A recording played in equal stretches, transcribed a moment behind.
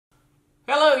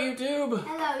Hello, YouTube.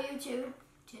 Hello, YouTube.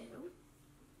 Too.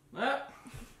 All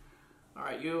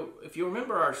right, if you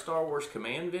remember our Star Wars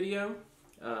Command video,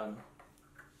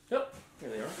 yep, here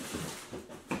they are.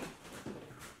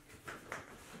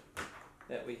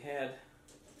 That we had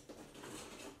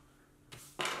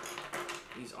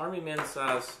these Army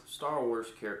Men-sized Star Wars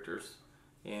characters,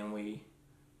 and we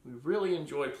really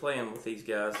enjoyed playing with these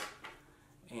guys.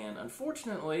 And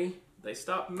unfortunately, they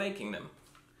stopped making them,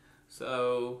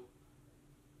 so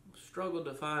struggled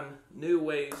to find new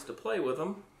ways to play with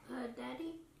them.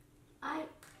 Daddy, I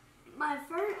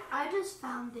just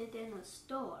found it in a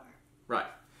store.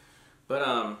 Right, but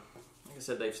like I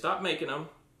said, they've stopped making them,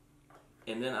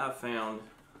 and then I found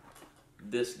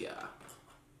this guy.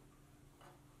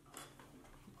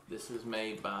 This is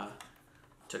made by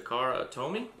Takara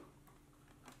Tomy,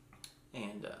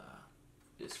 and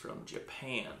it's from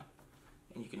Japan,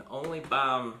 and you can only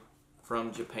buy them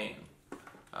from Japan.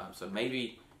 So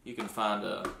maybe you can find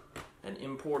an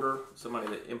importer, somebody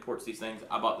that imports these things.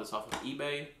 I bought this off of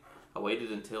eBay. I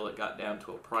waited until it got down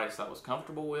to a price I was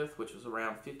comfortable with, which was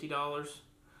around $50.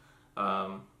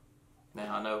 Now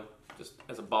I know just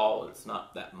as a ball it's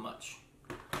not that much.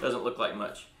 Doesn't look like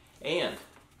much. And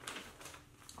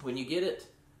when you get it,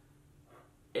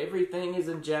 everything is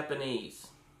in Japanese.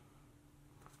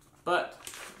 But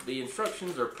the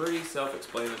instructions are pretty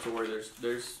self-explanatory.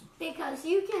 There's because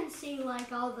you can see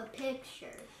like all the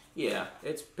pictures. Yeah,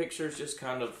 it's pictures, just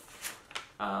kind of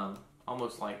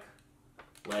almost like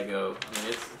Lego. I mean,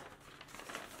 it's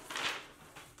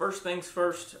first things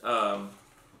first. Like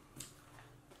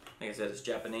I said, it's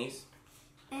Japanese.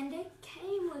 And it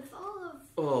came with all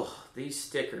of. These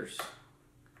stickers.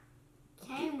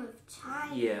 Came with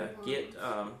tiny. Yeah, ones.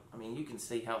 I mean, you can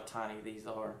see how tiny these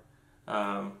are.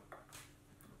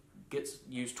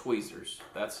 Use tweezers.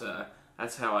 That's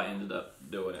how I ended up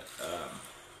doing it.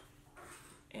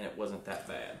 And it wasn't that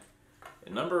bad.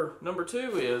 And number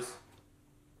two is,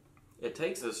 it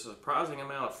takes a surprising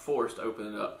amount of force to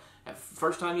open it up. At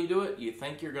first time you do it, you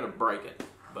think you're gonna break it,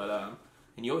 but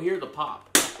and you'll hear the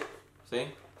pop. See?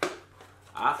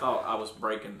 I thought I was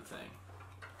breaking the thing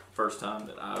first time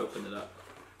that I opened it up,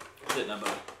 didn't I,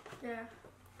 buddy? Yeah.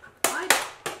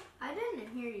 I didn't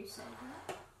hear you say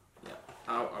that. Yeah,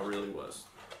 I really was.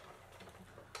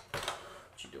 What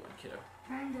you doing, kiddo?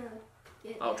 Trying to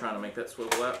get. Oh, trying to make that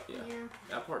swivel out? Yeah.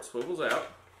 That part swivels out.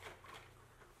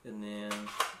 And then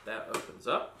that opens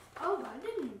up. Oh, I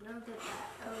didn't know that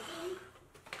opened.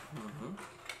 Mm-hmm.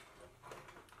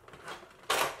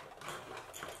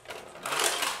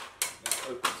 That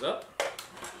opens up.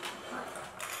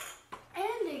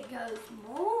 And it goes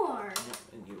more.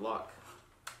 And you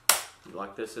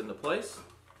lock this into place.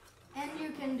 And you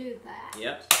can do that.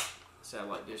 Yep.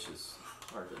 Satellite dishes,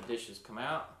 or the dishes come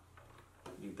out.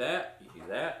 You do that, you do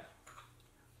that.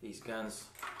 These guns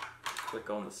click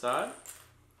on the side.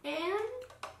 And,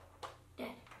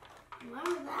 Daddy,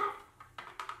 remember that?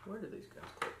 Where do these guns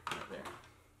click? Right there.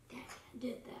 Daddy, I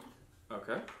did that.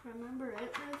 Okay. Remember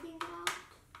it moving out?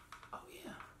 Oh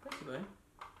yeah, basically.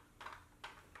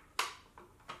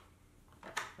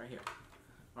 Right here.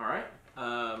 All right.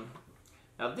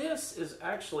 Now this is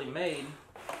actually made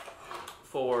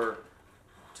for,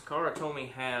 Takara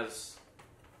Tomy has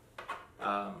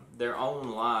their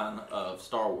own line of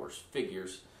Star Wars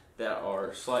figures that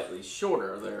are slightly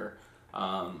shorter. They're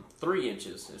 3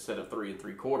 inches instead of 3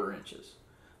 3/4 inches.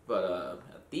 But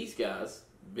these guys,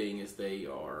 being as they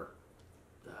are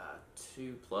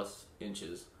 2+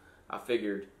 inches, I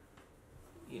figured,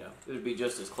 it would be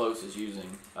just as close as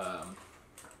using a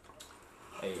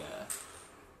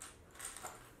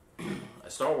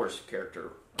Star Wars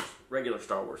character, regular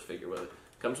Star Wars figure with it.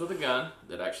 Comes with a gun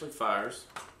that actually fires.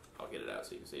 I'll get it out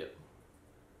so you can see it.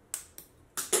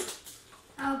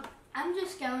 Oh, I'm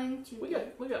just going to. We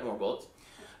got more bullets,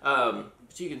 but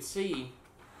you can see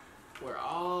where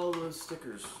all those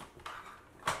stickers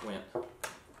went.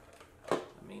 I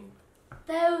mean,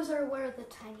 those are where the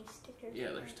tiny stickers.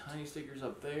 Yeah, there's tiny stickers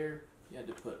up there. You had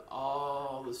to put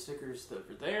all the stickers that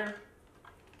were there.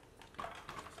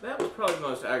 So that was probably the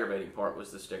most aggravating part, was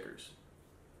the stickers.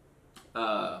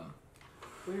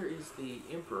 Where is the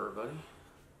Emperor, buddy?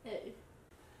 Hey.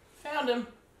 Found him.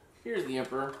 Here's the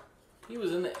Emperor. He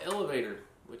was in the elevator,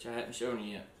 which I hadn't shown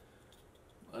you yet.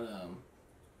 But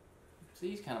see,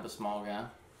 he's kind of a small guy.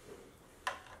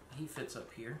 He fits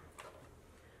up here.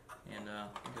 And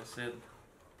like I said,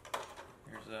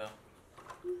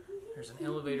 there's an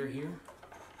elevator here.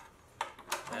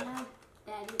 Daddy,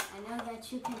 I know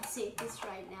that you can see this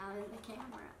right now in the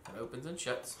camera. That opens and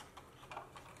shuts.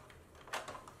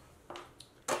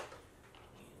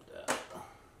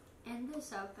 And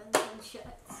this opens and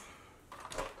shuts.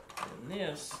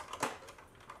 this,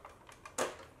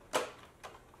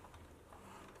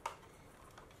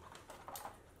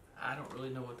 I don't really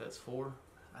know what that's for.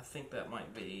 I think that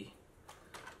might be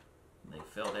they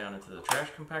fell down into the trash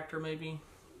compactor, maybe.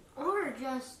 Or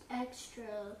just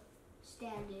extra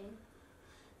standing.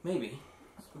 Maybe.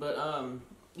 But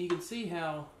you can see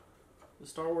how the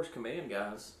Star Wars Command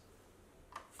guys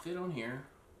fit on here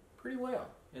pretty well.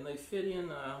 And they fit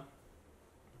in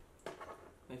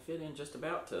just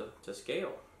about to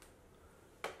scale.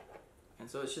 And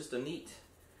so it's just a neat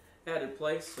added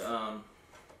place.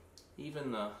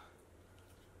 Even the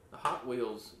Hot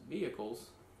Wheels vehicles,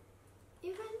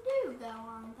 You can do go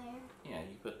on there. yeah,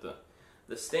 you put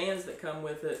the stands that come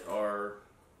with it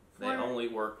they only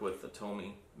work with the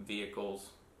Tomy vehicles,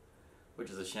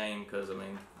 which is a shame because I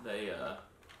mean they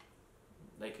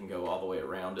can go all the way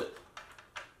around it.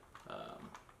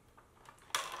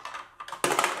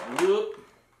 Whoop.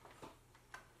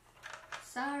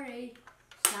 Sorry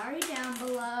down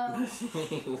below.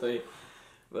 Anyway,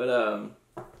 but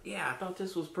yeah, I thought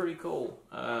this was pretty cool.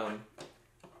 And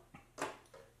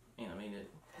I mean,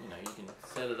 you can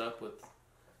set it up with.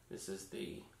 This is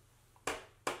the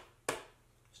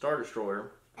Star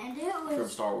Destroyer, And it was from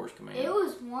Star Wars Command. It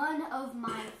was one of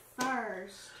my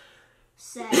first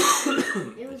sets.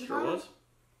 It was sure was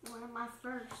one of my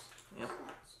first Yep.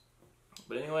 sets.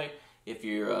 But anyway, if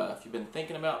you've been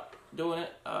thinking about doing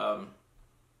it,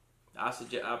 I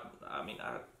suggest. I mean,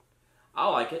 I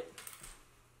like it.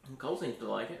 And Cole seems to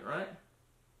like it, right?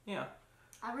 Yeah.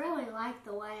 I really like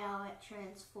the way how it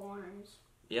transforms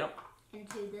Yep.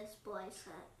 into this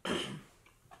playset.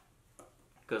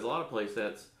 Because a lot of play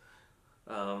sets,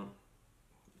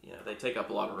 they take up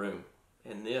a lot of room.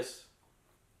 And this,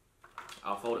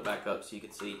 I'll fold it back up so you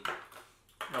can see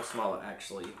how small it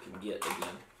actually can get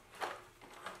again.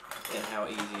 And how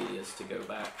easy it is to go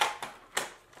back.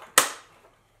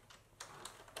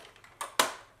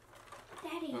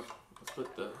 Daddy. Let's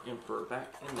put the Emperor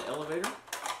back in the elevator,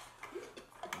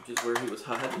 which is where he was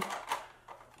hiding.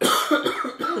 He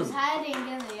was hiding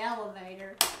in the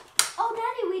elevator. Oh,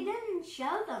 Daddy, we didn't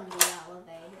show them the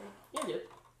elevator. Yeah, I did.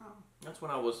 Oh. That's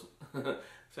when I was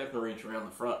having to reach around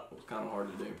the front. It was kind of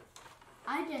hard to do.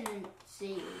 I didn't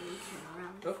see you reaching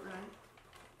around the front.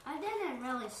 I didn't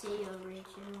really see you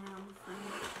reaching around the front.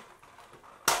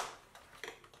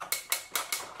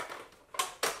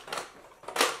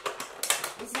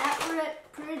 Is that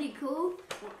pretty cool?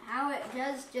 How it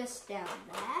does just down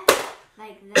that?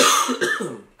 Like that?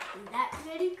 Is that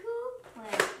pretty cool?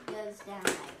 Like it goes down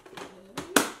like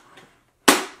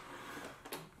this?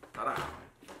 Ta-da.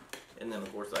 And then,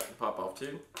 of course, that can pop off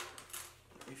too.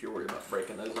 If you're worried about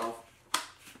breaking those off.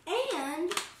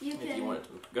 And you can... If you want it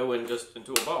to go in just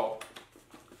into a ball.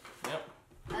 Yep.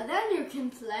 And then you can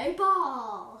play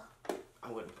ball.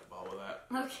 I wouldn't play ball with that.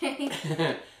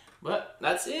 Okay. But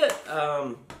that's it.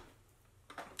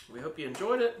 We hope you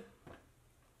enjoyed it.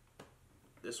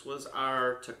 This was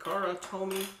our Takara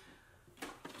Tomy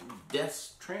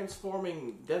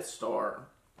transforming Death Star.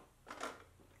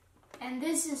 And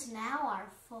this is now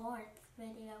our 4th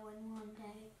video in one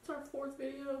day. It's our 4th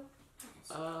video.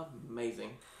 Yes.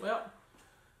 Amazing. Well,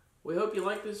 we hope you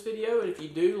like this video. And if you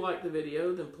do like the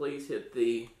video, then please hit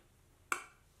the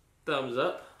thumbs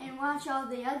up. And watch all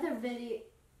the other videos.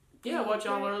 Yeah, watch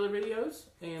all our other videos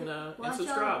and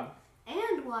subscribe.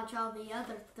 And watch all the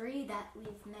other 3 that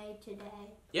we've made today.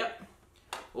 Yep.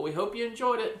 Well, we hope you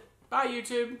enjoyed it. Bye,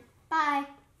 YouTube. Bye.